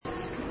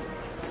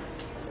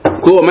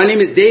Cool. My name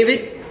is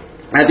David.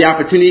 I had the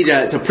opportunity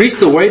to preach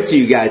the word to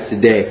you guys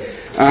today.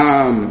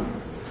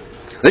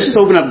 Let's just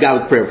open up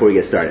God with prayer before we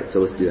get started. So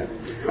let's do that.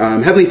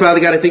 Heavenly Father,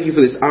 God, I thank you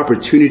for this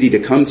opportunity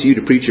to come to you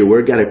to preach your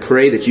word. God, I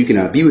pray that you can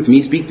be with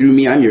me, speak through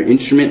me. I'm your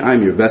instrument.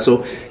 I'm your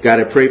vessel. God,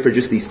 I pray for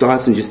just these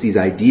thoughts and just these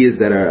ideas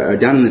that are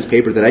down in this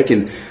paper that I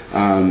can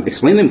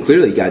explain them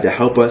clearly, God, to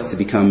help us to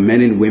become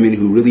men and women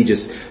who really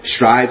just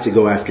strive to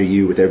go after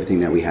you with everything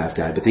that we have,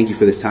 God. But thank you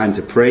for this time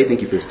to pray. Thank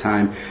you for this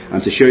time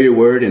to share your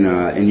word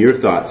and your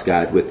thoughts,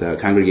 God, with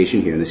the congregation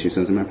here. In this your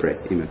son's name I pray.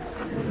 Amen.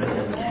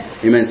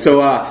 Amen.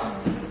 So,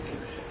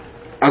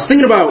 I was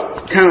thinking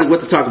about kind of what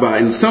to talk about,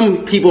 and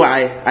some people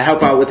I help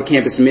out with the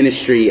campus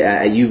ministry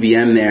at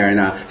UVM there, and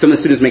some of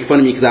the students make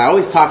fun of me because I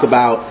always talk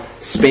about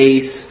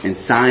space and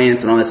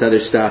science and all this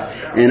other stuff,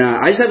 and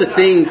I just have a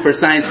thing for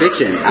science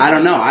fiction. I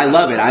don't know, I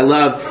love it. I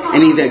love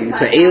anything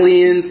to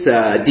aliens,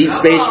 to deep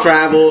space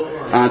travel,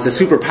 to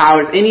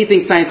superpowers.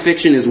 Anything science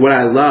fiction is what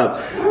I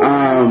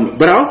love.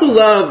 But I also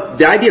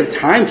love the idea of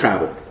time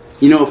travel.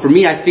 You know, for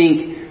me, I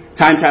think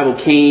time travel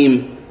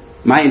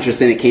my interest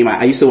in it came,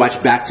 I used to watch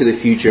Back to the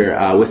Future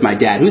with my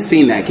dad. Who's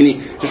seen that? Can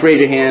you just raise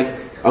your hand?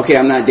 Okay,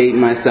 I'm not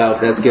dating myself.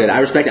 That's good.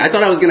 I respect it. I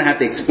thought I was going to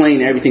have to explain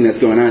everything that's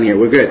going on here.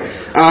 We're good.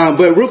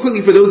 But real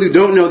quickly, for those who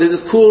don't know,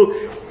 there's this cool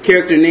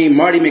character named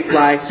Marty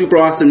McFly, super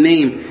awesome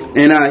name.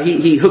 And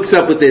he hooks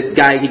up with this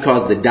guy he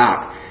calls the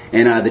Doc.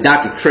 And the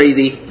Doc is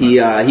crazy.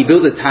 He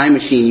builds a time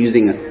machine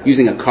using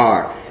a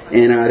car.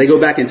 And they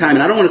go back in time.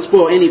 And I don't want to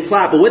spoil any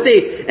plot, but what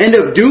they end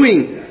up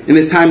doing in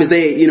this time is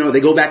they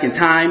go back in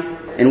time.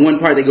 And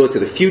one part they go to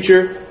the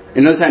future.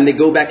 Another time they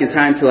go back in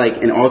time to like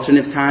an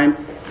alternate time.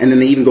 And then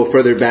they even go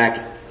further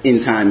back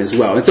in time as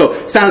well. And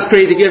so, sounds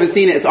crazy. If you haven't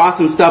seen it, it's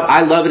awesome stuff.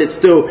 I love it. It's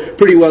still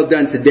pretty well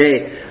done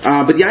today.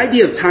 But the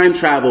idea of time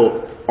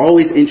travel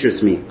always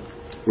interests me.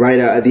 Right?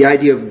 The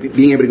idea of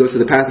being able to go to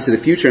the past and to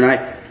the future. And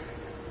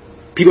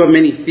people have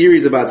many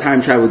theories about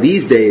time travel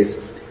these days.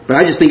 But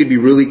I just think it'd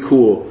be really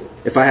cool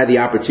if I had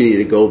the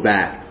opportunity to go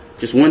back.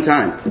 Just one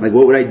time. Like,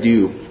 what would I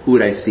do? Who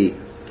would I see?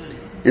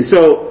 And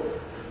so,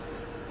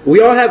 we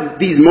all have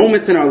these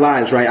moments in our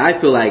lives, right? I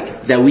feel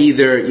like that we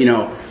either,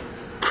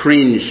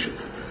 cringe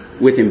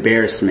with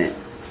embarrassment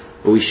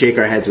or we shake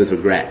our heads with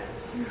regret,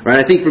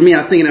 right? I think for me,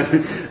 I was thinking of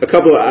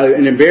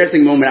an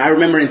embarrassing moment. I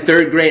remember in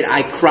third grade,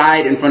 I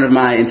cried in front of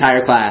my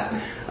entire class.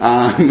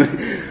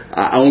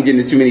 I won't get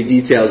into too many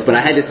details, but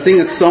I had to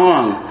sing a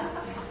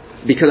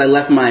song because I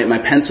left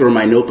my pencil or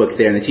my notebook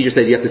there, and the teacher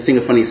said you have to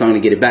sing a funny song to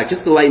get it back,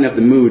 just to lighten up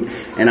the mood.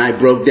 And I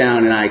broke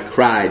down and I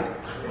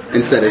cried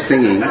instead of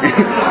singing.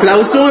 Because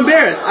I was so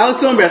embarrassed.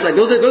 Like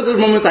those are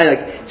the moments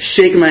I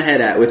shake my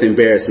head at with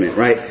embarrassment,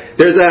 right?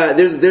 There's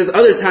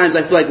other times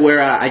I feel like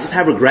where I just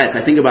have regrets.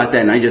 I think about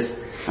that and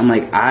I'm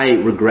like, I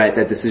regret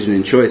that decision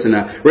and choice. And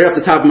right off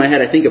the top of my head,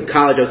 I think of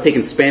college. I was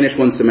taking Spanish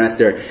one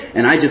semester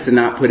and I just did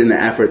not put in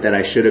the effort that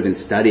I should have been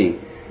studying.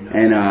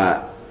 And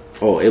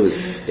it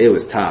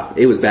was tough.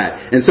 It was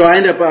bad. And so I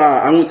end up,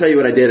 I won't tell you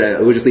what I did.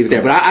 We'll just leave it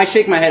there. But I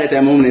shake my head at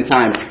that moment in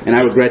time and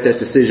I regret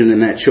that decision and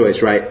that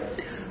choice, right?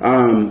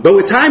 But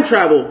with time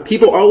travel,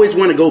 people always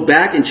want to go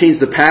back and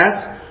change the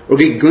past or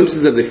get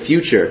glimpses of the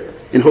future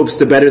in hopes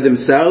to better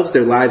themselves,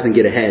 their lives, and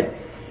get ahead.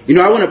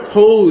 I want to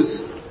pose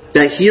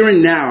that here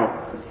and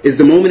now is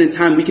the moment in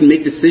time we can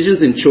make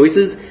decisions and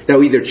choices that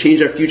will either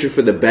change our future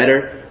for the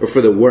better or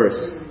for the worse.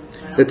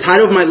 The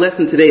title of my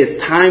lesson today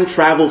is Time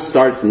Travel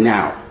Starts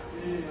Now.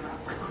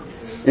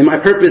 And my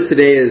purpose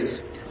today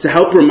is to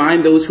help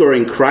remind those who are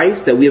in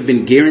Christ that we have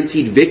been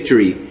guaranteed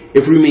victory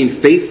if we remain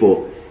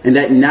faithful, and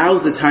that now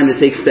is the time to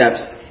take steps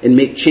and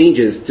make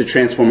changes to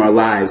transform our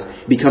lives,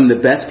 become the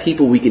best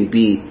people we can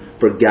be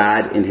for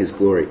God and His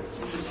glory.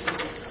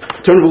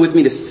 Turn over with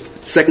me to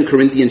 2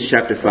 Corinthians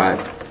chapter 5.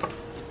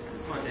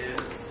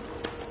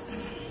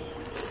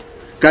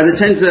 Guys, I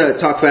tend to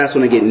talk fast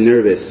when I get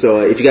nervous,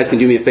 so if you guys can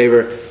do me a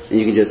favor and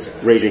you can just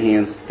raise your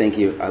hands. Thank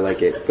you. I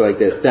like it. Go like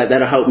this.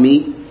 That'll help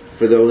me.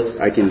 For those,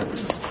 I can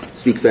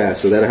speak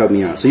fast, so that'll help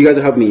me out. So you guys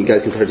will help me. You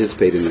guys can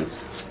participate in this.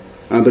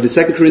 But in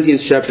 2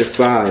 Corinthians chapter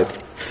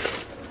 5,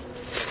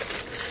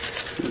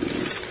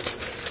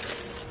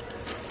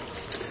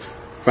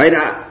 right?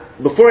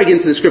 Before I get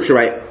into the scripture,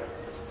 right?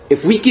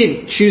 If we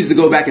could choose to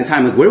go back in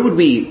time, like where would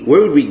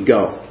we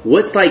go?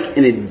 What's like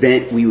an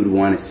event we would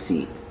want to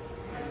see?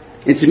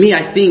 And to me,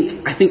 I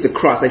think the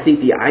cross. I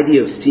think the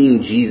idea of seeing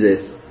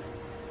Jesus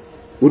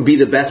would be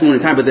the best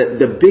moment in time. But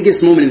the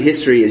biggest moment in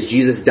history is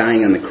Jesus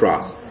dying on the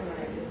cross.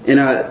 And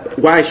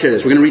why I share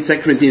this? We're going to read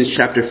 2 Corinthians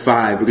chapter 5.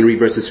 We're going to read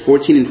verses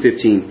 14 and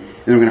 15,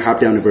 and we're going to hop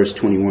down to verse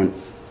 21.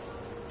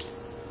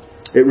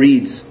 It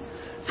reads,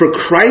 "For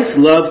Christ's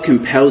love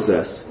compels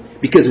us,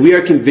 because we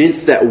are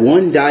convinced that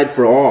one died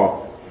for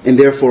all, and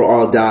therefore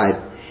all died.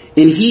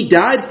 And He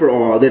died for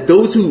all, that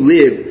those who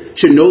live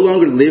should no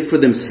longer live for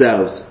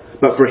themselves,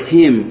 but for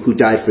Him who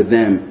died for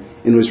them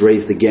and was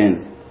raised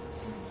again.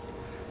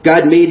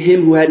 God made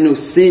Him who had no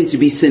sin to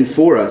be sin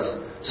for us,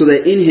 so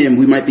that in Him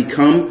we might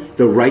become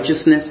the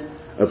righteousness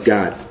of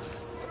God."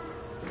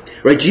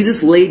 Right?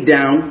 Jesus laid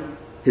down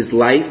His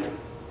life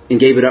and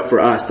gave it up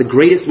for us. The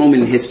greatest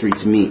moment in history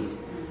to me.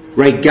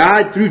 Right?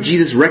 God, through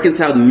Jesus,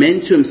 reconciled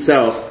men to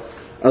himself,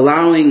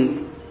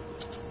 allowing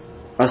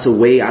us a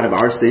way out of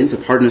our sin, to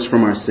pardon us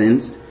from our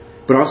sins.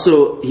 But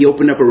also, he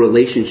opened up a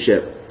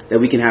relationship that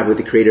we can have with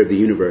the creator of the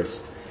universe.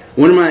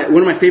 One of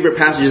my favorite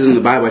passages in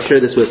the Bible, I share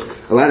this with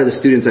a lot of the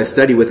students I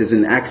study with, is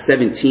in Acts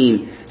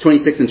 17,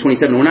 26 and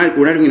 27. We're not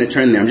even going to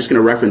turn there. I'm just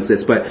going to reference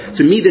this. But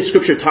to me, this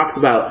scripture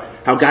talks about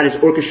how God has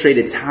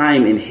orchestrated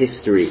time in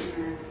history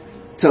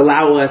to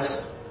allow us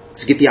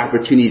to get the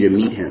opportunity to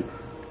meet him.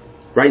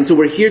 Right? And so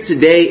we're here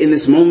today in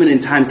this moment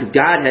in time because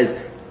God has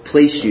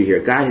placed you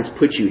here. God has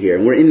put you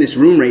here. And we're in this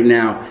room right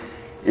now,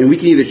 and we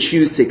can either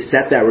choose to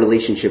accept that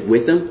relationship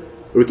with him,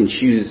 or we can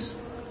choose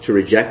to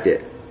reject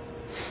it.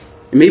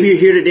 And maybe you're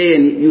here today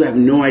and you have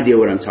no idea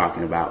what I'm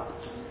talking about.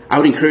 I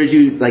would encourage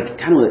you, like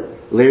kind of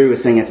what Larry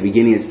was saying at the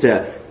beginning,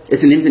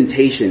 it's an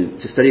invitation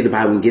to study the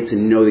Bible and get to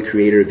know the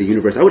creator of the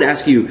universe. I would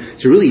ask you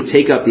to really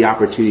take up the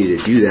opportunity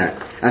to do that.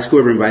 Ask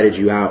whoever invited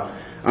you out.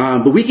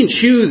 But we can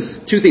choose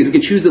two things. We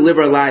can choose to live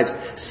our lives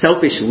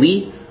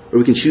selfishly, or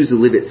we can choose to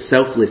live it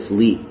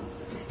selflessly.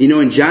 You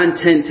know, in John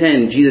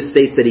 10:10, Jesus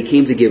states that he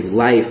came to give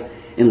life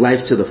and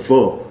life to the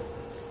full.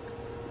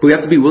 But we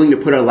have to be willing to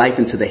put our life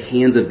into the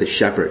hands of the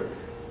shepherd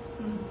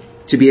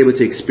to be able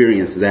to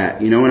experience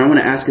that, you know. And I want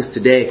to ask us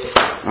today,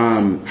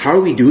 how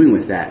are we doing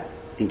with that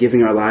and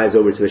giving our lives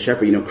over to the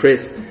shepherd? You know,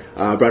 Chris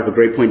brought up a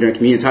great point during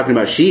communion talking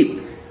about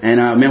sheep. And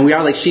man, we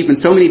are like sheep in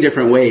so many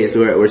different ways.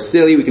 We're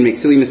silly. We can make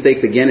silly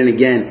mistakes again and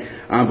again.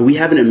 But we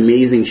have an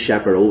amazing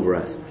shepherd over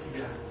us.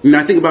 You know,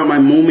 I think about my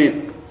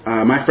moment,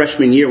 my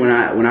freshman year when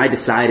I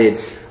decided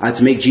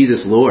to make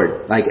Jesus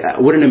Lord. Like,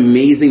 what an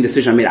amazing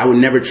decision I made. I would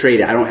never trade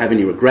it. I don't have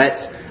any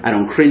regrets. I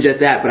don't cringe at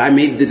that. But I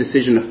made the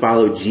decision to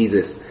follow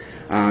Jesus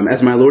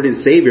as my Lord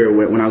and Savior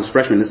when I was a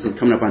freshman. This was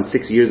coming up on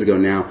 6 years ago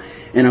now.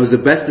 And it was the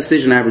best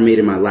decision I ever made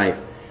in my life.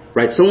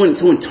 Right?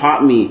 Someone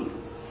taught me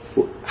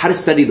how to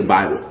study the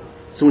Bible.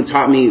 Someone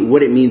taught me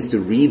what it means to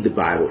read the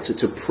Bible,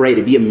 to pray,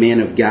 to be a man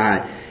of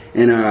God.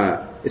 And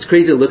it's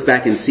crazy to look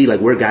back and see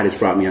like where God has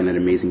brought me on that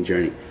amazing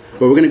journey.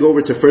 But we're going to go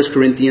over to 1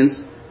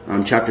 Corinthians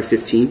chapter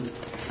 15.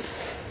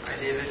 Hi,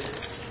 David.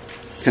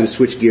 Kind of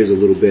switch gears a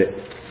little bit.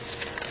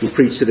 We'll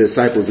preach to the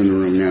disciples in the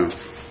room now.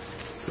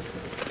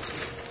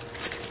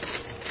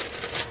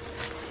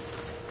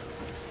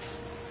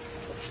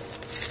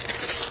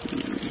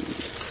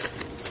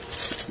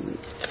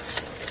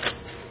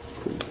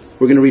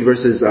 We're going to read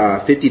verses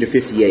 50 to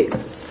 58.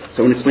 So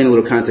I want to explain a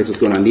little context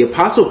what's going on. The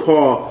Apostle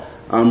Paul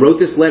wrote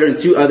this letter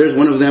and two others.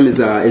 One of them is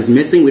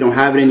missing. We don't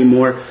have it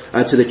anymore.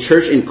 To the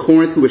church in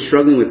Corinth who was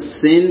struggling with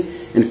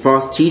sin and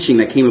false teaching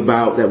that came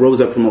about, that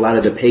rose up from a lot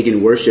of the pagan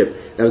worship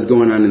that was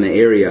going on in the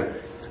area.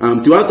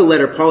 Throughout the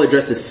letter, Paul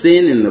addresses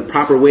sin in the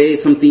proper way.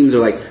 Some themes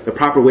are like the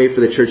proper way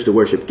for the church to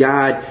worship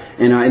God.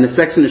 And in the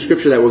section of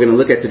scripture that we're going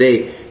to look at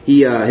today,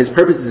 his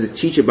purpose is to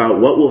teach about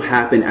what will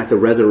happen at the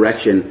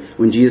resurrection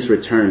when Jesus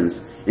returns.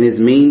 And his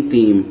main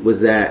theme was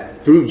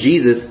that through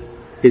Jesus,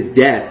 through his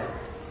death,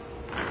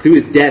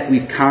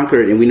 we've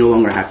conquered and we no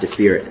longer have to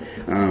fear it.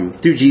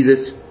 Through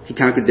Jesus, he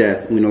conquered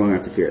death and we no longer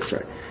have to fear it.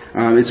 Sorry.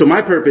 And so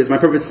my purpose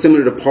is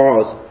similar to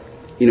Paul's.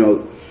 You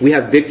know, we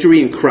have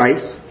victory in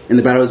Christ, and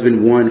the battle has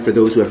been won for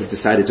those who have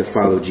decided to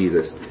follow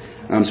Jesus.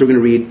 So we're going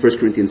to read 1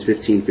 Corinthians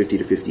 15, 50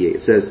 to 58.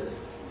 It says,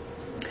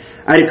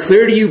 I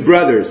declare to you,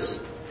 brothers,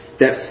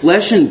 that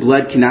flesh and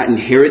blood cannot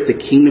inherit the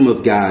kingdom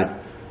of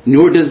God,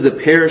 nor does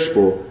the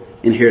perishable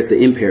inherit the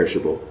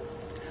imperishable.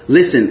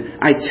 Listen,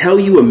 I tell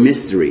you a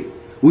mystery.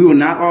 We will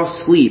not all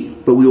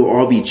sleep, but we will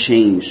all be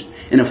changed.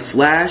 In a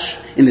flash,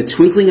 in the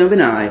twinkling of an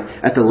eye,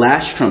 at the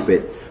last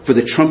trumpet, for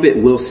the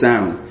trumpet will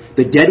sound.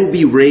 The dead will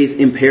be raised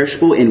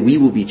imperishable, and we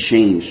will be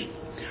changed.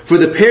 For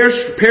the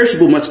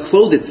perishable must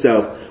clothe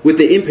itself with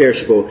the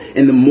imperishable,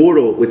 and the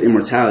mortal with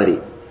immortality.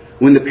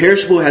 When the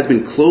perishable has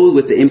been clothed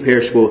with the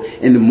imperishable,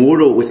 and the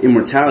mortal with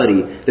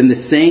immortality, then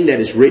the saying that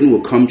is written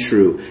will come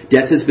true.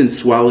 Death has been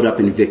swallowed up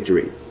in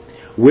victory.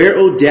 Where,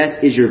 O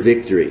death, is your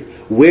victory?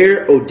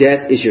 Where, O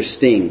death, is your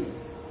sting?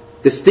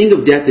 The sting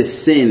of death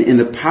is sin, and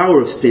the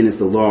power of sin is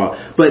the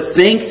law. But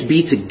thanks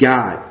be to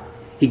God.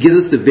 He gives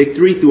us the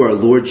victory through our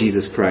Lord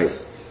Jesus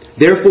Christ.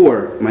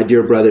 Therefore, my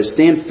dear brothers,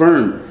 stand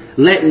firm.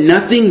 Let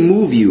nothing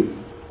move you.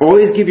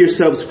 Always give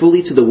yourselves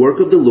fully to the work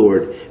of the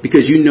Lord,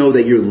 because you know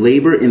that your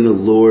labor in the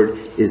Lord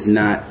is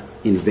not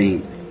in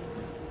vain.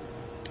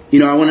 You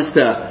know, I want us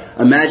to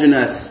imagine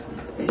us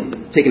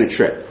taking a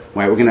trip.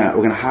 Right, we're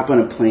gonna hop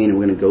on a plane and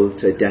we're gonna go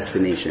to a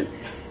destination.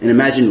 And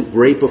imagine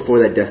right before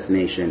that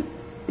destination,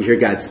 you hear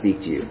God speak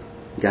to you.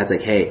 God's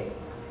like, hey,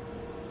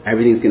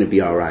 everything's gonna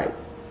be all right.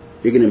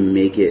 You're gonna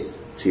make it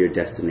to your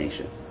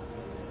destination.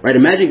 Right?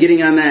 Imagine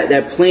getting on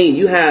that plane.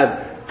 You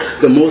have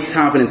the most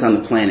confidence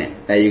on the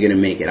planet that you're gonna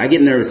make it. I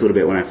get nervous a little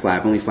bit when I fly.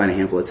 I've only flown a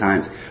handful of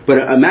times. But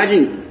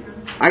imagine,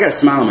 I got a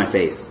smile on my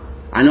face.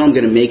 I know I'm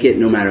gonna make it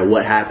no matter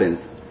what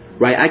happens.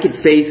 Right? I could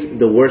face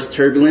the worst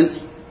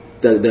turbulence.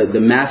 The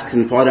mask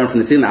can fall down from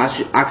the ceiling,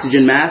 the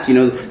oxygen mask. You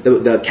know,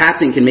 the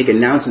captain can make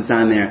announcements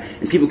on there,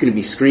 and people can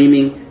be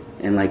screaming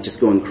and like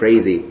just going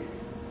crazy.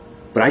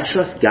 But I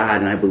trust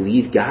God and I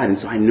believe God, and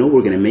so I know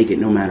we're going to make it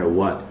no matter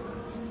what.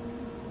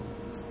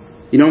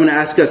 I'm going to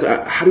ask us,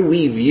 how do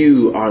we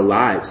view our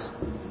lives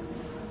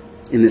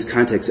in this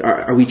context?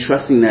 Are we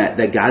trusting that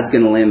God's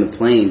going to land the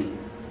plane?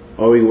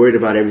 Or are we worried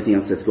about everything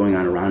else that's going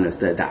on around us,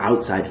 the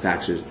outside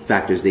factors,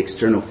 the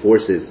external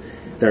forces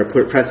that are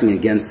pressing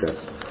against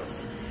us?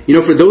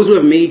 For those who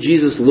have made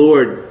Jesus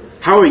Lord,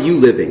 how are you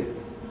living?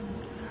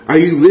 Are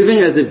you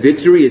living as if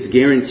victory is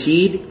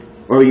guaranteed?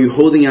 Or are you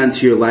holding on to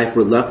your life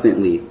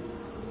reluctantly,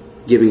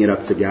 giving it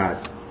up to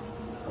God?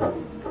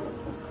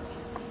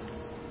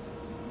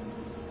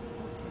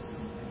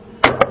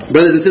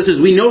 Brothers and sisters,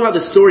 we know how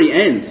the story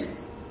ends.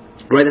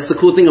 Right? That's the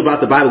cool thing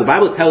about the Bible. The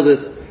Bible tells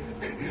us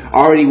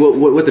already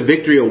what the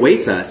victory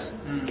awaits us.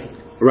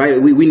 Right?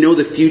 We know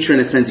the future in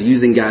a sense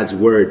using God's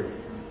word.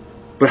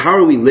 But how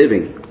are we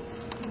living?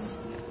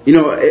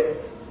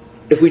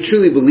 If we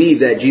truly believe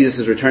that Jesus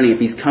is returning, if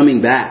He's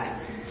coming back,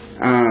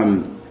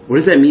 what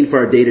does that mean for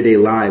our day-to-day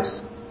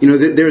lives?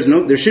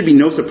 There should be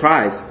no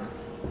surprise.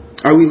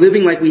 Are we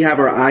living like we have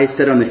our eyes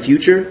set on the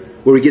future,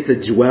 where we get to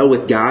dwell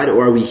with God,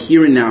 or are we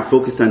here and now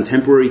focused on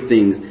temporary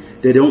things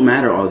that don't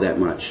matter all that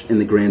much in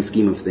the grand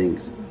scheme of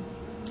things?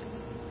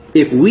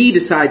 If we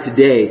decide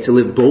today to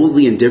live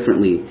boldly and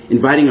differently,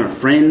 inviting our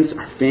friends,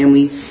 our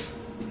family,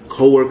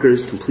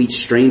 co-workers, complete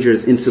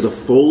strangers into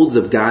the folds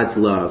of God's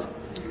love,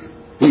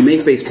 we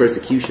may face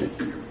persecution.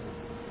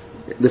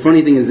 The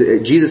funny thing is,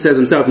 Jesus says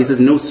Himself, He says,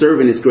 no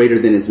servant is greater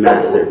than his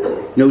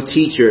master. No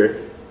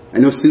teacher,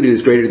 and no student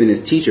is greater than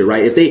his teacher,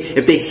 right? If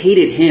they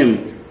hated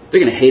Him, they're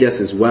going to hate us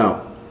as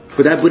well.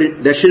 But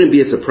that shouldn't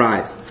be a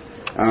surprise.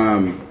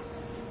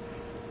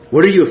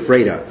 What are you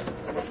afraid of?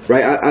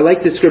 Right? I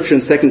like the scripture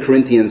in 2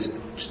 Corinthians,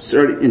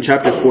 in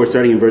chapter 4,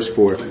 starting in verse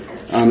 4.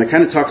 It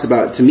kind of talks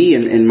about, to me,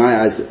 in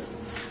my eyes,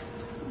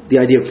 the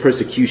idea of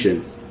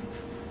persecution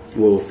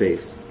we'll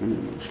face.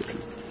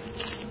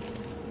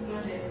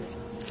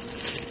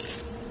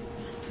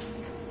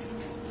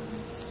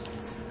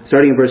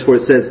 Starting in verse 4,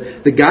 it says,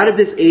 "The God of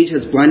this age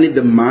has blinded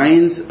the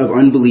minds of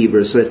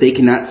unbelievers so that they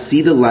cannot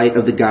see the light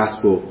of the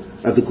gospel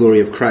of the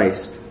glory of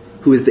Christ,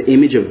 who is the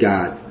image of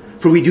God.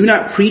 For we do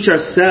not preach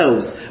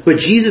ourselves, but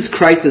Jesus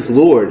Christ as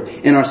Lord,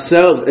 and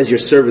ourselves as your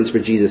servants for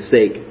Jesus'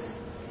 sake.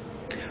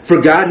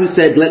 For God, who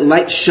said, 'Let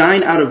light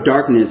shine out of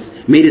darkness,'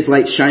 made His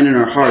light shine in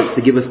our hearts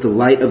to give us the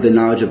light of the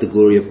knowledge of the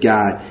glory of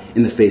God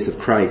in the face of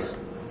Christ.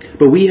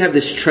 But we have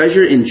this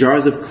treasure in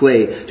jars of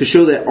clay to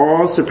show that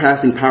all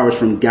surpassing power is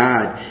from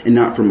God and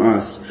not from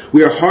us.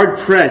 We are hard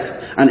pressed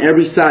on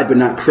every side but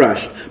not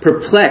crushed,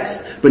 perplexed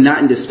but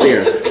not in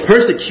despair,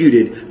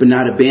 persecuted but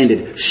not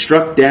abandoned,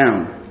 struck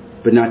down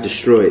but not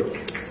destroyed.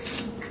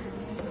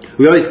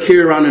 We always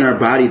carry around in our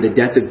body the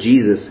death of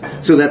Jesus,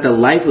 so that the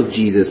life of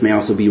Jesus may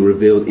also be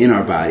revealed in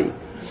our body.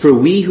 For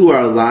we who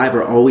are alive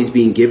are always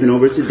being given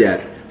over to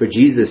death for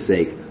Jesus'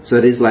 sake, so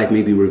that His life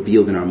may be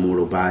revealed in our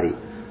mortal body.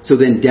 So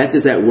then death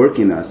is at work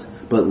in us,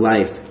 but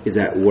life is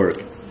at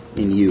work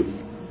in you."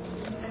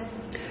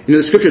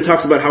 The scripture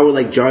talks about how we're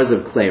like jars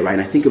of clay, right?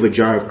 And I think of a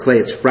jar of clay.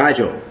 It's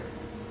fragile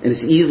and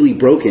it's easily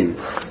broken.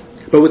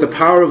 But with the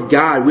power of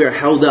God, we are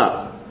held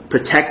up,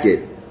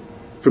 protected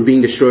from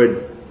being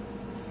destroyed.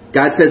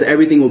 God says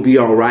everything will be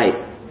all right.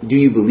 Do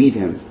you believe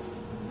Him?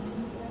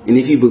 And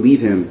if you believe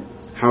Him,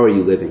 how are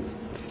you living?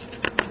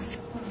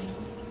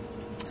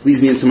 This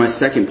leads me into my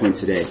second point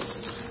today.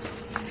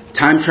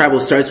 Time travel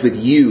starts with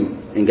you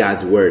and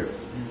God's Word.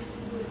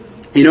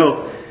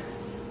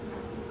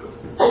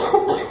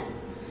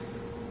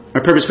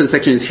 Our purpose for the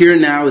section is here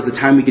and now is the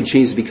time we can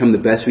change to become the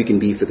best we can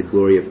be for the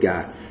glory of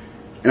God.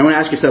 And I want to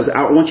ask yourselves,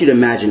 I want you to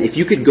imagine, if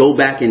you could go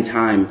back in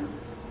time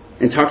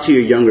and talk to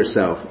your younger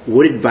self,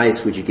 what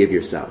advice would you give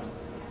yourself?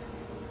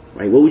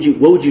 Right? What would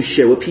you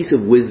share? What piece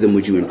of wisdom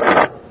would you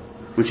impart?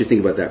 I want you to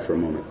think about that for a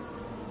moment.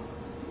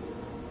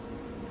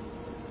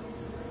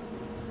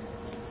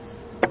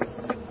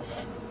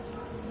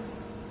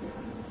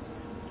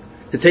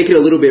 To take it a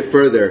little bit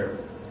further,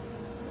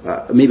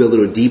 maybe a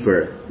little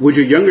deeper, would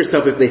your younger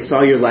self, if they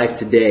saw your life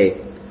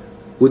today,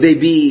 would they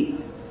be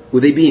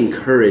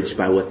encouraged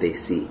by what they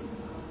see?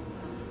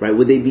 Right?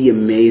 Would they be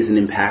amazed and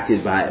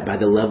impacted by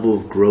the level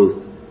of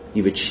growth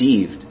you've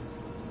achieved?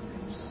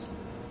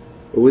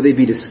 Or would they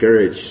be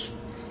discouraged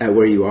at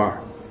where you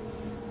are?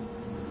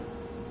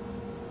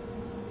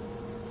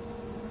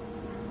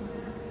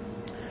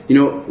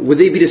 Would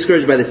they be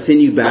discouraged by the sin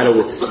you battle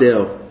with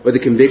still, or the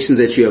convictions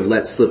that you have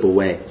let slip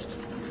away?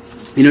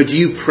 Do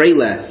you pray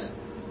less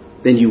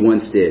than you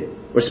once did,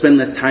 or spend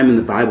less time in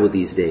the Bible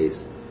these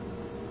days?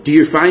 Do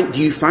you find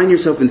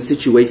yourself in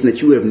situations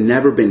that you would have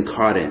never been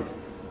caught in?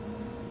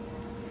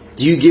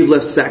 Do you give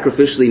less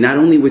sacrificially, not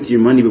only with your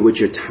money, but with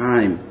your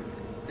time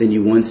than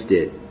you once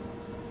did?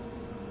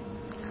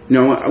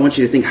 I want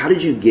you to think, how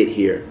did you get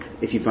here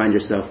if you find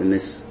yourself in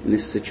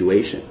this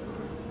situation?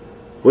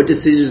 What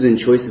decisions and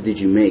choices did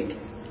you make?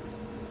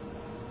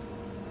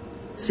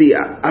 See,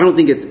 I don't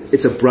think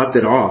it's abrupt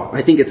at all.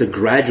 I think it's a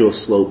gradual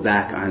slope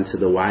back onto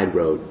the wide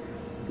road.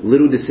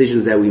 Little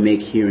decisions that we make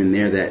here and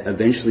there that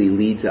eventually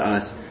lead to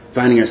us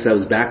finding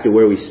ourselves back to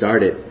where we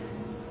started.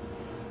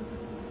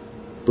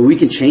 But we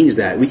can change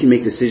that. We can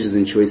make decisions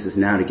and choices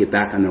now to get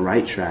back on the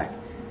right track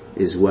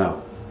as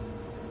well.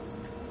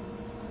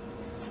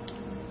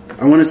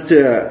 I want us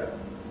to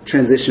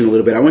transition a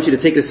little bit. I want you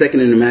to take a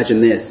second and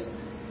imagine this.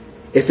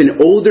 If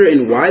an older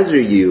and wiser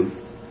you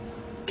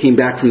came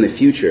back from the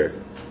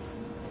future,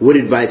 what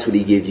advice would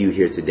he give you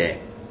here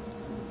today?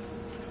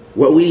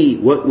 What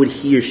would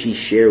he or she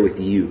share with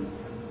you?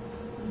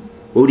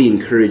 What would he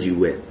encourage you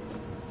with?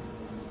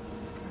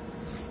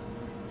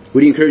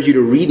 Would he encourage you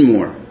to read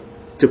more,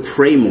 to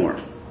pray more,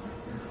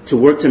 to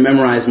work to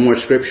memorize more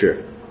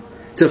scripture,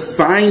 to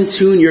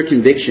fine-tune your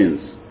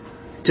convictions,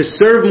 to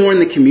serve more in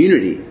the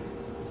community?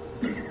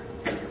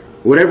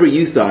 Whatever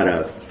you thought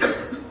of,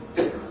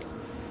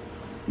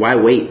 why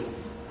wait?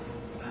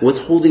 What's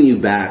holding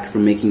you back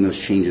from making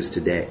those changes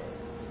today?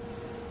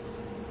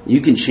 You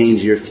can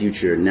change your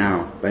future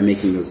now by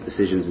making those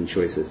decisions and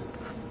choices.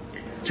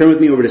 Turn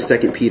with me over to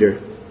 2 Peter.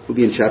 We'll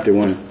be in chapter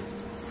 1.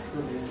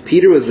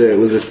 Peter was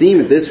the theme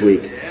of this week.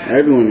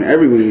 Everyone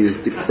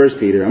used 1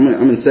 Peter. I'm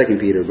in 2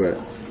 Peter,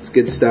 but it's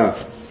good stuff.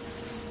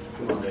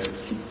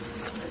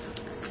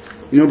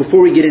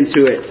 Before we get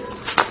into it,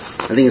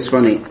 I think it's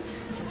funny.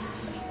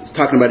 It's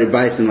talking about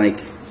advice and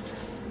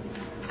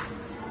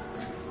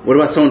what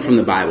about someone from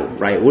the Bible,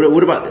 right?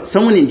 What about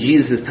someone in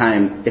Jesus'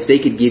 time? If they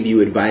could give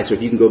you advice, or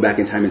if you can go back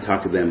in time and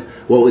talk to them,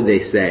 what would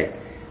they say?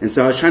 And so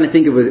I was trying to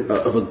think of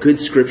a good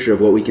scripture of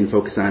what we can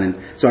focus on.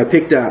 And so I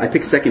picked 2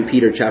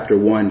 Peter chapter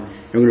 1.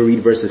 And I'm going to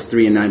read verses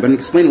 3 and 9. But I'm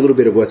going to explain a little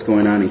bit of what's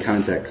going on in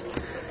context.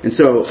 And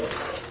so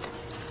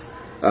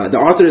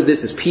the author of this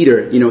is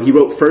Peter. He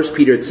wrote 1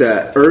 Peter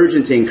to urge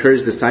and to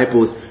encourage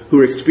disciples who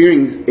are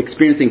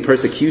experiencing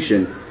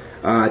persecution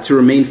to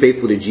remain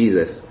faithful to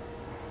Jesus.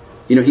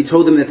 He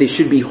told them that they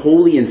should be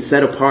holy and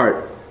set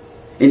apart.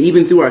 And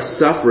even through our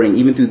suffering,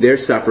 even through their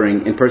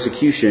suffering and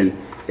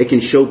persecution, it can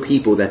show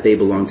people that they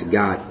belong to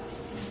God.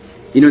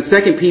 In 2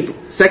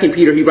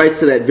 Peter, he writes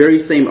to that very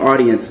same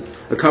audience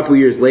a couple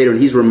years later,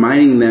 and he's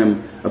reminding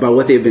them about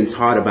what they've been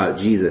taught about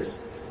Jesus.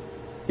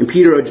 And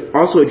Peter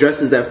also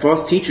addresses that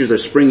false teachers are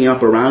springing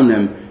up around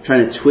them,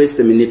 trying to twist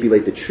and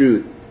manipulate the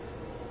truth.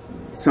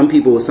 Some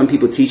people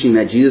teaching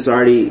that Jesus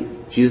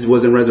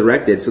wasn't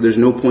resurrected, so there's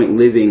no point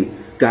living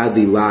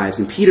godly lives.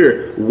 And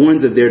Peter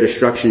warns of their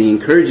destruction. He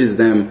encourages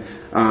them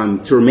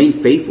to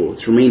remain faithful,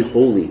 to remain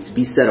holy, to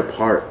be set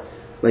apart,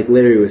 like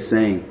Larry was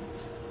saying.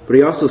 But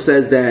he also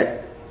says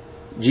that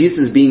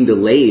Jesus is being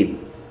delayed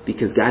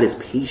because God is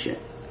patient.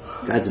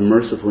 God's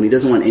merciful, and he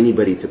doesn't want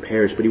anybody to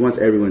perish, but he wants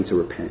everyone to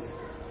repent.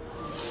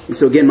 And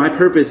so again, my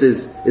purpose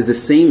is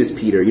the same as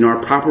Peter.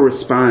 Our proper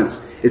response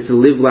is to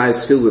live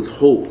lives filled with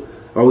hope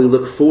while we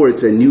look forward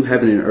to a new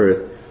heaven and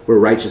earth where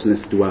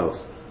righteousness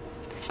dwells.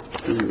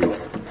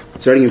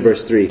 Starting in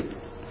verse 3, it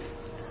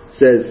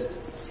says,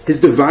 His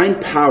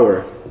divine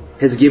power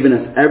has given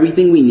us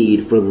everything we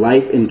need for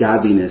life and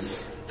godliness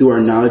through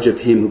our knowledge of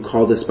Him who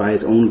called us by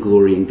His own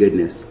glory and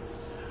goodness.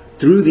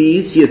 Through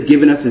these He has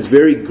given us His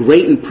very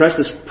great and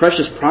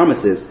precious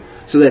promises,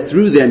 so that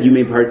through them you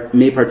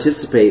may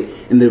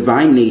participate in the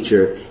divine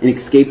nature and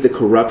escape the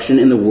corruption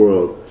in the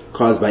world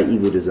caused by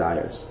evil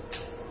desires.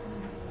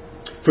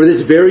 For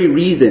this very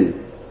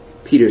reason,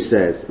 Peter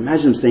says,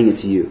 imagine him saying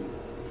it to you,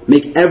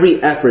 make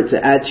every effort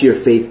to add to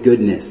your faith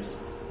goodness,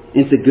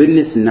 into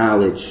goodness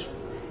knowledge,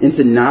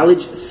 into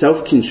knowledge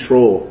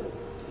self-control,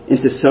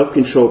 into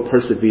self-control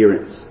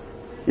perseverance,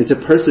 into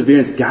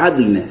perseverance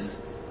godliness,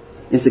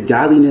 into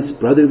godliness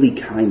brotherly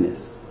kindness,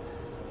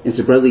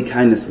 into brotherly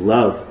kindness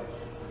love.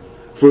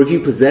 For if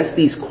you possess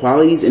these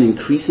qualities in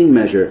increasing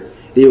measure,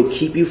 they will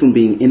keep you from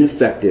being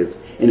ineffective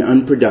and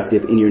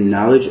unproductive in your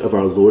knowledge of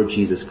our Lord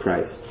Jesus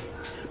Christ.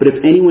 But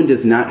if anyone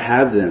does not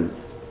have them,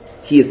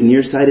 he is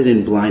nearsighted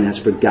and blind, has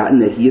forgotten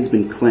that he has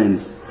been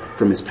cleansed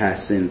from his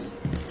past sins.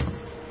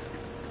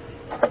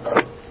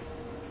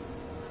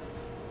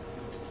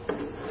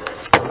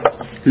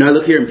 Now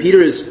look here, and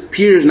Peter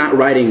is not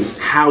writing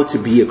how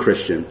to be a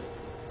Christian,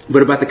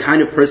 but about the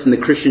kind of person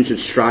the Christian should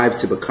strive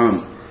to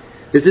become.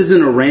 This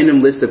isn't a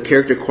random list of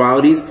character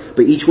qualities,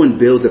 but each one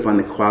builds upon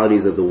the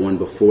qualities of the one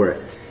before it.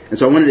 And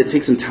so I wanted to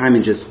take some time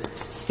and just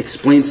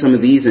explain some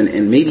of these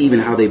and maybe even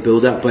how they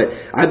build up. But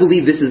I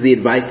believe this is the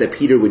advice that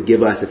Peter would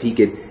give us if he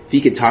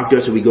could talk to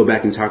us or we go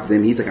back and talk to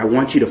them. He's like, I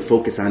want you to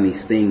focus on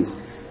these things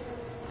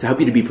to help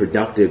you to be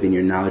productive in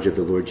your knowledge of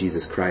the Lord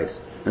Jesus Christ.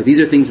 Now,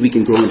 these are things we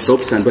can grow and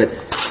focus on, but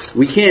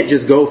we can't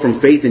just go from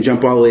faith and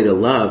jump all the way to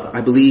love.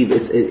 I believe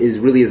it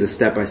really is a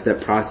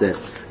step-by-step process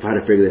of how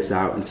to figure this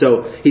out. And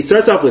so he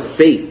starts off with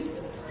faith.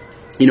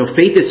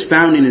 Faith is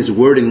found in His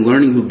Word and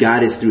learning who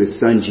God is through His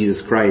Son,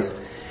 Jesus Christ,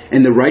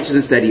 and the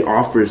righteousness that He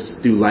offers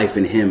through life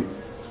in Him.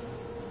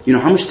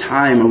 How much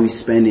time are we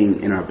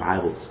spending in our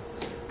Bibles?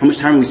 How much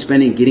time are we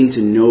spending getting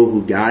to know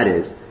who God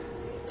is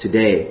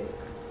today?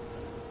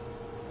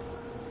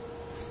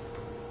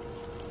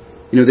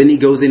 Then he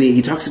goes in,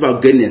 he talks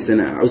about goodness,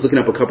 and I was looking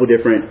up a couple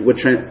different, what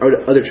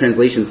other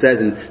translation says,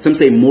 and some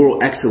say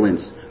moral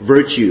excellence,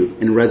 virtue,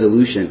 and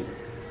resolution.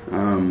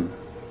 And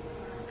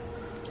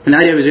the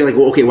idea is, you're like,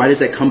 well, okay, why does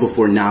that come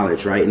before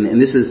knowledge, right? And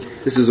this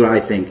is what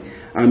I think.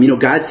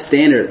 God's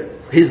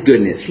standard His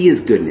goodness. He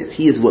is goodness.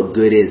 He is what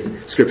good is,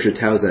 Scripture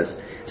tells us.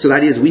 So the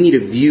idea is we need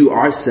to view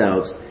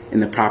ourselves in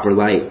the proper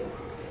light.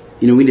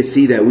 We need to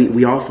see that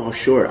we all fall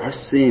short. Our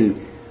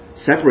sin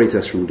separates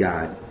us from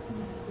God.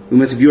 We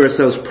must view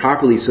ourselves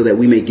properly so that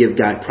we may give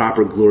God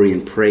proper glory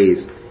and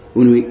praise.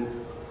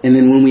 And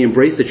then when we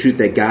embrace the truth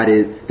that God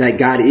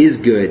is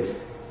good,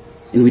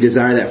 and we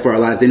desire that for our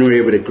lives, then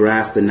we're able to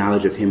grasp the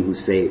knowledge of Him who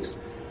saves.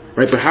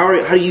 Right? But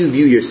how do you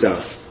view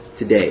yourself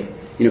today?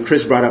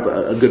 Chris brought up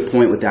a good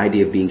point with the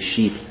idea of being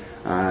sheep.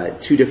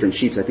 2 different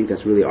sheep. I think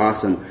that's really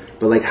awesome.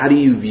 But how do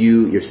you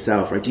view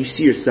yourself? Right? Do you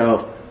see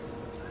yourself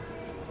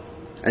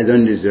as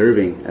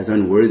undeserving, as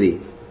unworthy?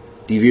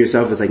 Do you view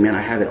yourself as man,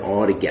 I have it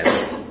all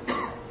together?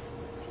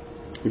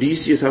 Or do you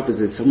see yourself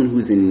as someone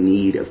who's in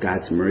need of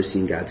God's mercy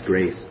and God's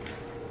grace?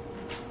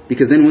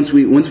 Because then once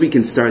we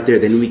can start there,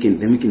 then we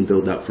can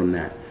build up from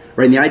that.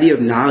 Right? And the idea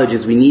of knowledge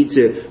is we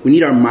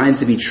need our minds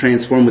to be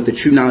transformed with the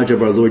true knowledge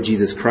of our Lord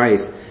Jesus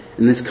Christ.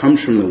 And this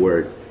comes from the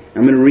Word.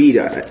 I'm going to read,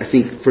 I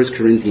think 1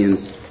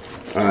 Corinthians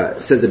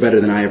says it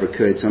better than I ever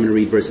could. So I'm going to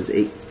read verses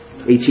 18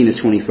 to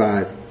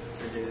 25.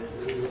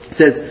 It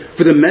says,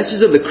 "For the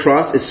message of the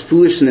cross is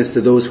foolishness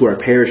to those who are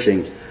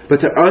perishing. But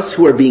to us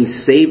who are being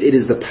saved, it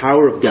is the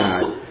power of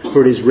God.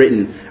 For it is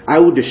written, I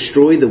will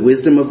destroy the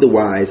wisdom of the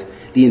wise,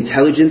 the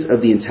intelligence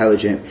of the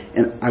intelligent,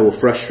 and I will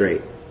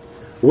frustrate.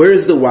 Where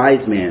is the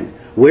wise man?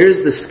 Where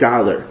is the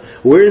scholar?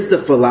 Where is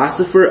the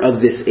philosopher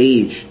of this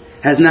age?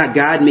 Has not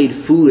God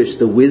made foolish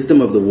the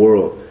wisdom of the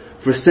world?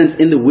 For since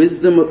in the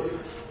wisdom of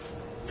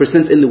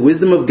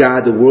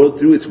God, the world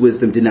through its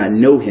wisdom did not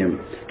know Him,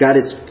 God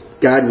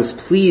was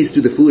pleased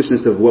through the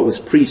foolishness of what was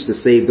preached to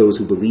save those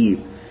who believe.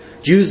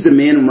 Jews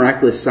demand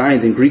miraculous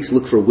signs and Greeks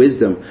look for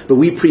wisdom, but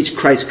we preach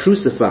Christ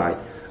crucified,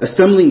 a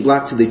stumbling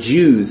block to the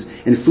Jews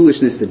and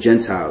foolishness to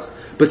Gentiles.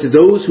 But to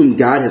those whom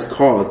God has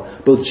called,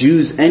 both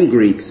Jews and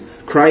Greeks,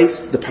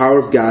 Christ, the power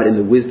of God and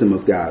the wisdom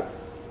of God.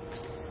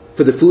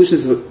 For the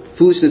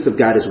foolishness of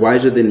God is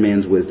wiser than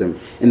man's wisdom,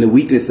 and the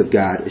weakness of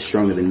God is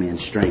stronger than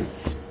man's strength."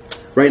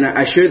 Right? And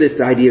I share this,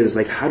 the idea is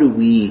how do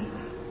we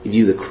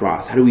view the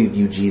cross? How do we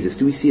view Jesus?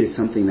 Do we see it as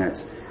something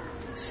that's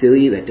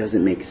silly, that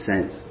doesn't make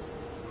sense?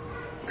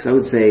 Because I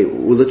would say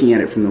we're looking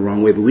at it from the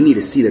wrong way, but we need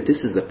to see that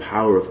this is the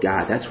power of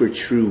God. That's where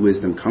true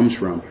wisdom comes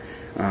from.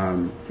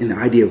 And the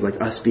idea of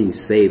us being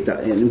saved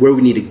and where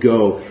we need to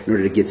go in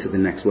order to get to the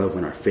next level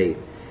in our faith.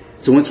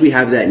 So once we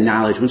have that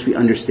knowledge, once we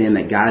understand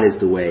that God is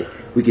the way,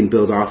 we can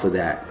build off of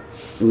that.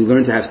 And we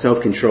learn to have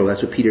self-control.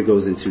 That's what Peter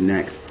goes into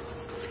next.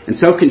 And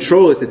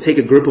self-control is to take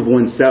a grip of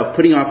oneself,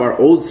 putting off our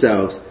old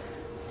selves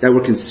that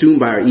were consumed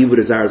by our evil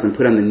desires and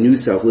put on the new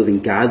self,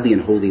 living godly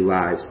and holy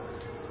lives.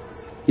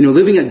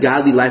 Living a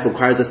godly life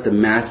requires us to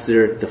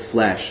master the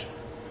flesh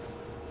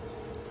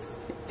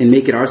and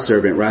make it our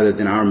servant rather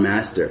than our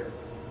master.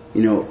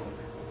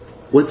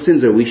 What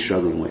sins are we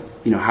struggling with?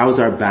 How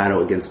is our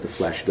battle against the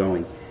flesh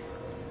going?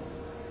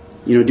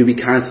 Do we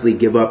constantly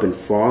give up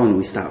and fall and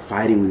we stop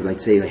fighting? We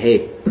say,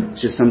 hey,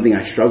 it's just something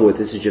I struggle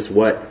with.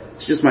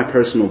 It's just my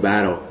personal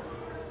battle.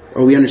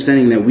 Or are we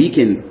understanding that we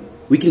can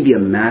be a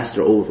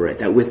master over it,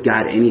 that with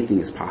God anything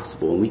is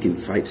possible and we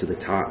can fight to the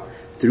top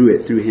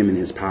through Him and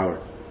His power.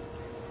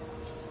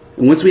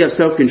 And once we have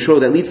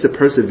self-control, that leads to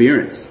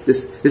perseverance.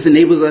 This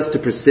enables us to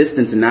persist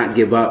and to not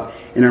give up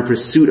in our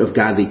pursuit of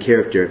godly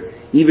character,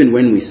 even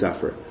when we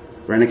suffer.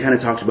 Right? And I kind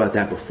of talked about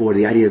that before.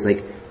 The idea is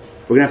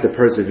we're going to have to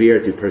persevere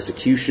through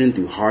persecution,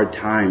 through hard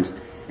times,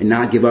 and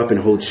not give up and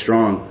hold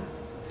strong.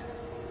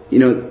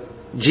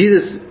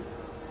 Jesus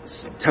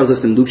tells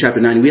us in Luke chapter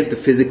 9, we have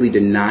to physically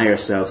deny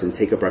ourselves and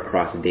take up our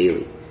cross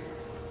daily.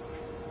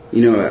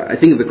 I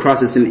think of the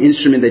cross as an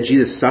instrument that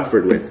Jesus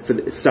suffered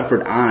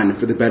on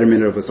for the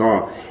betterment of us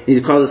all. And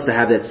He calls us to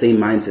have that same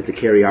mindset to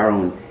carry our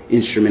own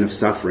instrument of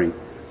suffering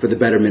for the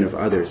betterment of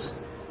others.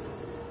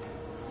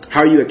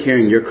 How are you at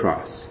carrying your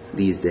cross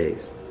these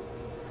days?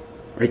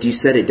 Right? Do you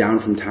set it down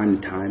from time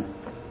to time?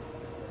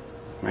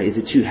 Right? Is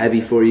it too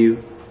heavy for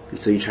you, and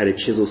so you try to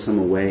chisel some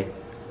away?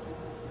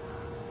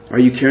 Are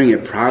you carrying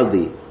it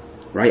proudly?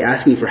 Right?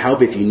 Asking for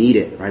help if you need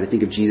it. Right? I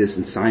think of Jesus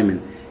and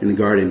Simon in the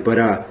garden. But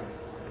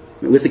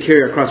we have to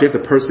carry our cross. We have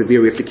to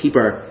persevere. We have to keep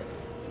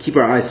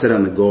our eyes set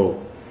on the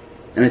goal.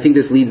 And I think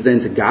this leads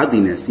then to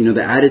godliness.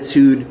 The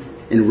attitude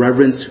and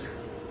reverence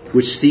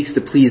which seeks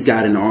to please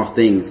God in all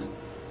things.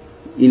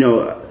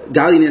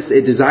 Godliness,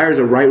 it desires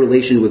a right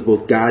relation with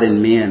both God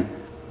and man.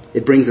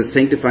 It brings the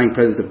sanctifying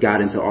presence of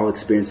God into all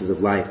experiences of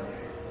life.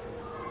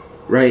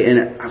 Right?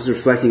 And I was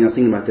reflecting, I was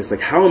thinking about this.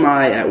 How am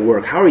I at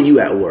work? How are you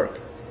at work?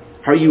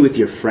 How are you with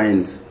your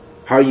friends?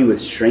 How are you with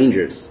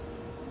strangers?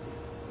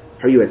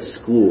 How are you at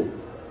school?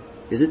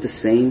 Is it the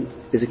same?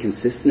 Is it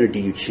consistent, or do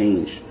you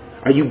change?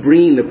 Are you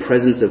bringing the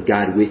presence of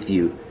God with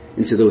you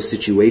into those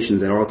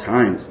situations at all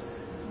times?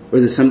 Or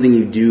is it something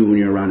you do when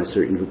you're around a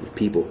certain group of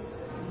people?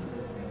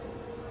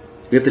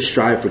 We have to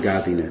strive for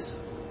godliness.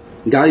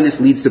 And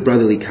godliness leads to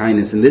brotherly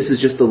kindness, and this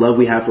is just the love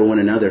we have for one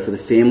another, for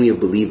the family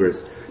of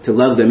believers, to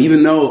love them,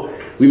 even though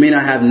we may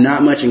not have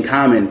not much in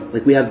common.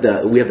 We have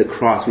the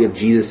cross, we have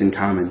Jesus in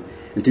common,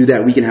 and through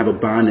that we can have a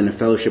bond and a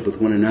fellowship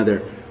with one another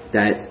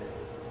that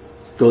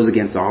goes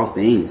against all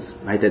things,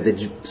 right? That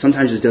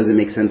sometimes just doesn't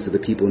make sense to the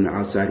people in the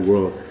outside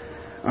world.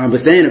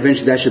 But then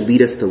eventually that should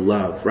lead us to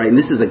love, right? And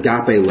this is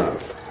agape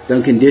love,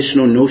 the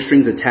unconditional, no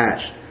strings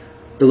attached.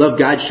 The love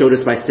God showed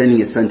us by sending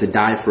His Son to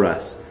die for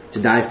us,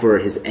 to die for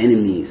His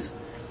enemies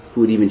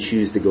who would even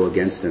choose to go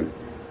against Him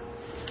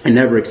and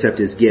never accept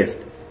His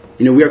gift.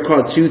 We are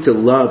called to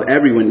love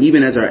everyone,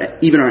 even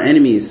our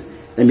enemies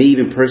that may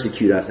even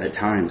persecute us at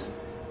times.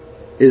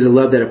 It is a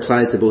love that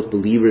applies to both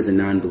believers and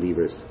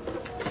non-believers.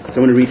 So I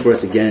want to read for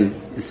us again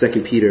in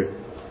 2 Peter.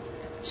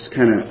 Just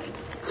kind of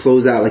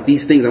close out. Like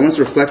these things, I want us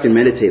to reflect and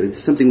meditate.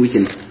 It's something we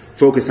can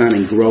focus on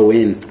and grow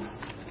in.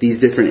 These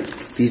different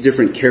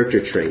character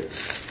traits.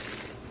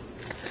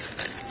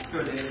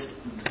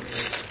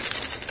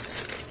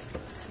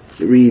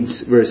 It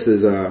reads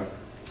verses 8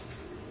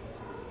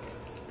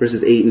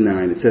 and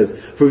 9. It says,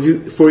 For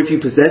if you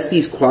possess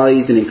these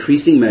qualities in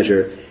increasing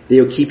measure,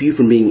 they will keep you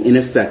from being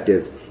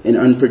ineffective and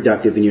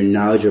unproductive in your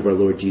knowledge of our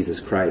Lord Jesus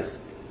Christ.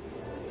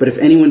 But if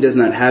anyone does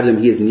not have them,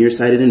 he is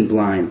nearsighted and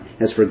blind,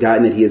 has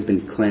forgotten that he has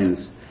been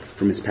cleansed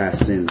from his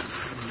past sins.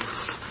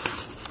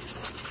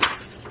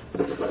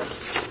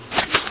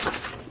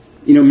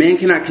 Man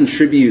cannot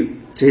contribute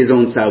to his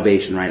own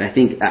salvation, right? I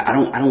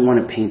don't want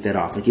to paint that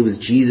off. Like it was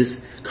Jesus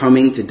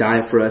coming to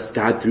die for us,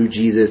 God through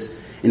Jesus,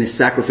 and His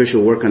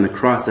sacrificial work on the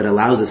cross that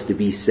allows us to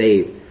be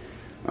saved.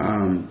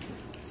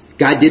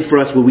 God did for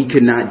us what we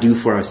could not do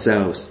for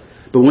ourselves.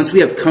 But once we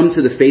have come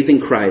to the faith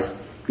in Christ,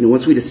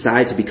 once we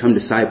decide to become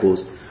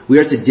disciples, we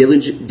are to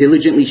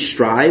diligently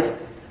strive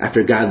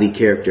after godly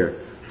character.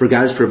 For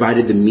God has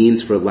provided the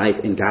means for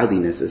life and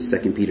godliness, as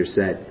 2 Peter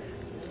said.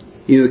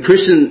 The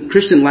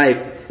Christian life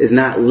is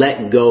not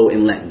let go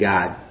and let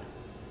God.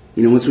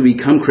 Once we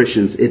become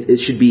Christians, it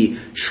should be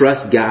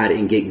trust God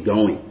and get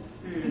going.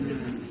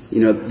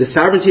 The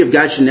sovereignty of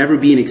God should never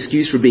be an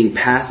excuse for being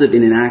passive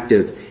and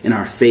inactive in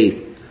our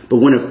faith, but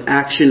one of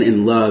action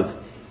and love.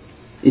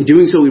 In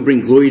doing so, we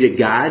bring glory to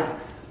God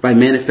by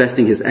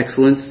manifesting His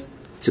excellence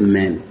to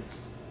men.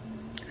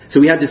 So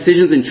we have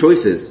decisions and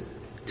choices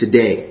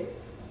today.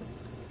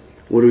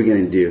 What are we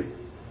going to do?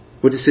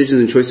 What decisions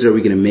and choices are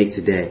we going to make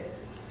today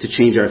to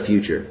change our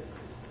future?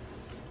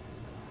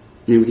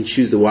 We can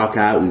choose to walk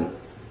out and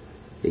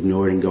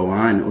ignore it and go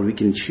on, or we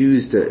can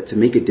choose to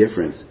make a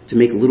difference, to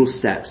make little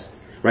steps.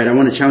 Right? I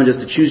want to challenge us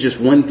to choose just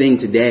one thing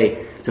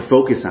today to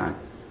focus on.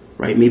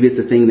 Right? Maybe it's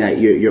the thing that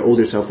your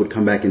older self would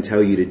come back and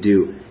tell you to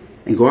do.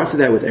 And go after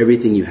that with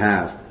everything you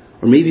have.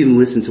 Or maybe even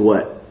listen to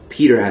what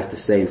Peter has to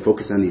say and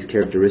focus on these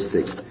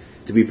characteristics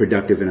to be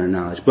productive in our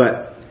knowledge.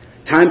 But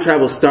time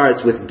travel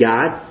starts with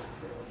God.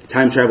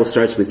 Time travel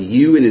starts with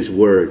you and His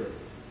Word.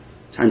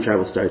 Time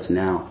travel starts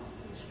now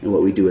in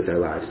what we do with our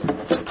lives.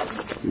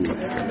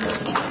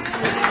 Amen.